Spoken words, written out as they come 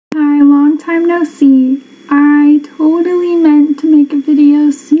time no see. I totally meant to make a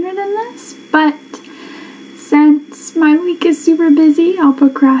video sooner than this, but since my week is super busy, I'll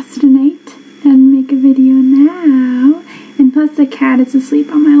procrastinate and make a video now. And plus the cat is asleep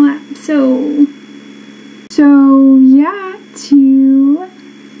on my lap, so yeah, to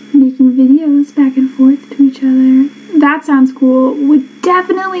making videos back and forth to each other. That sounds cool. Would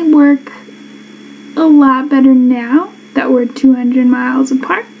definitely work a lot better now that we're 200 miles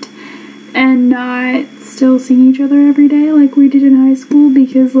apart and not still seeing each other every day like we did in high school,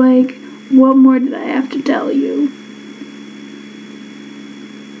 because like, what more did I have to tell you?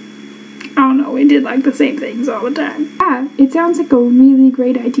 I don't know, we did like the same things all the time. Yeah, it sounds like a really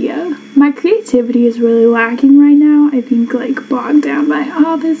great idea. My creativity is really lacking right now. I think like bogged down by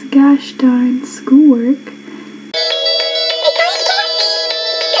all this gosh darn schoolwork.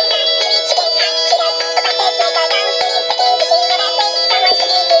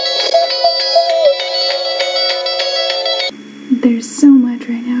 There's so much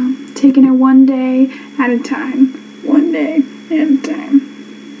right now. Taking it one day at a time. One day at a time.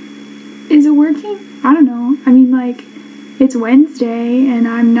 Is it working? I don't know. I mean, like, it's Wednesday and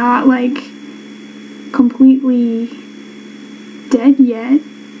I'm not like completely dead yet.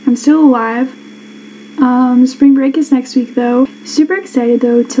 I'm still alive. Spring break is next week though. Super excited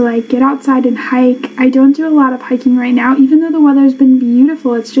though to like get outside and hike. I don't do a lot of hiking right now, even though the weather's been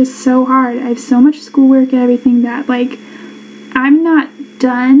beautiful. It's just so hard. I have so much schoolwork and everything that like I'm not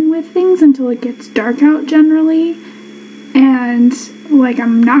done with things until it gets dark out generally. And like,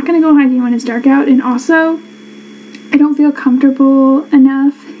 I'm not gonna go hiking when it's dark out, and also I don't feel comfortable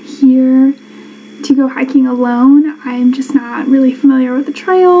enough here to go hiking alone. I'm just not really familiar with the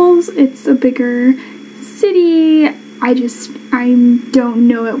trails. It's a bigger city. I don't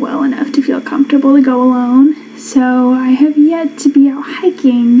know it well enough to feel comfortable to go alone. So I have yet to be out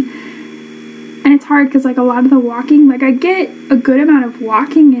hiking, and it's hard because like a lot of the walking, like I get a good amount of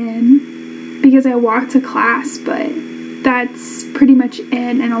walking in because I walk to class, but that's pretty much it,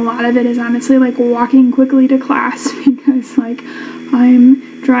 and a lot of it is honestly like walking quickly to class because like I'm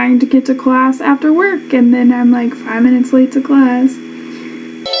trying to get to class after work and then I'm like 5 minutes late to class.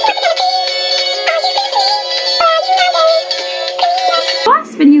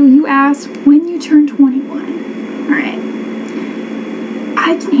 Last video you asked when you turn 21. Alright,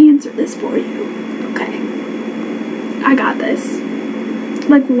 I can answer this for you. Okay, I got this.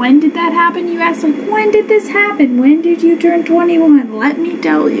 Like, when did that happen? You asked, like, when did this happen? When did you turn 21? Let me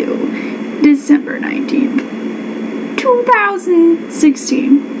tell you. December 19th,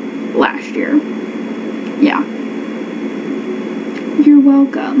 2016. Last year. Yeah. You're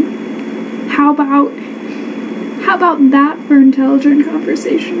welcome. How about that for intelligent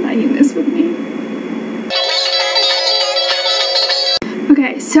conversation that you missed with me?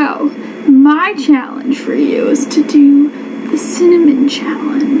 Okay, so my challenge for you is to do the cinnamon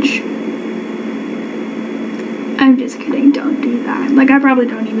challenge. I'm just kidding, don't do that. Like, I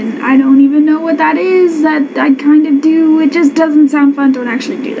don't even know what that is. That I kind of do. It just doesn't sound fun. Don't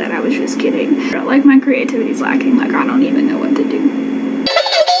actually do that. I was just kidding. Like, my creativity's lacking. Like, I don't even know what to do.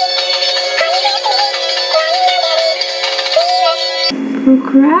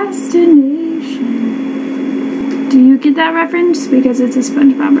 Procrastination. Do you get that reference? Because it's a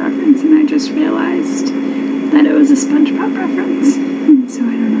SpongeBob reference, and I just realized that it was a SpongeBob reference. So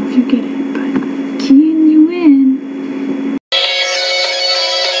I don't know if you get it, but keying you in.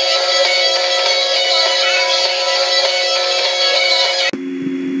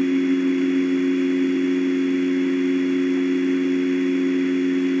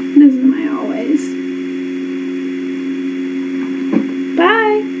 This is my always.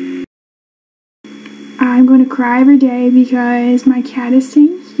 Bye! I'm going to cry every day because my cat is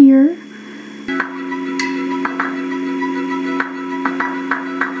staying here.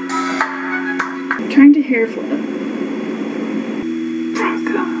 Trying to hair flip. Oh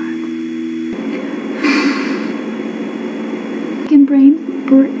god. I can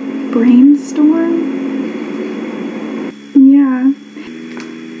brainstorm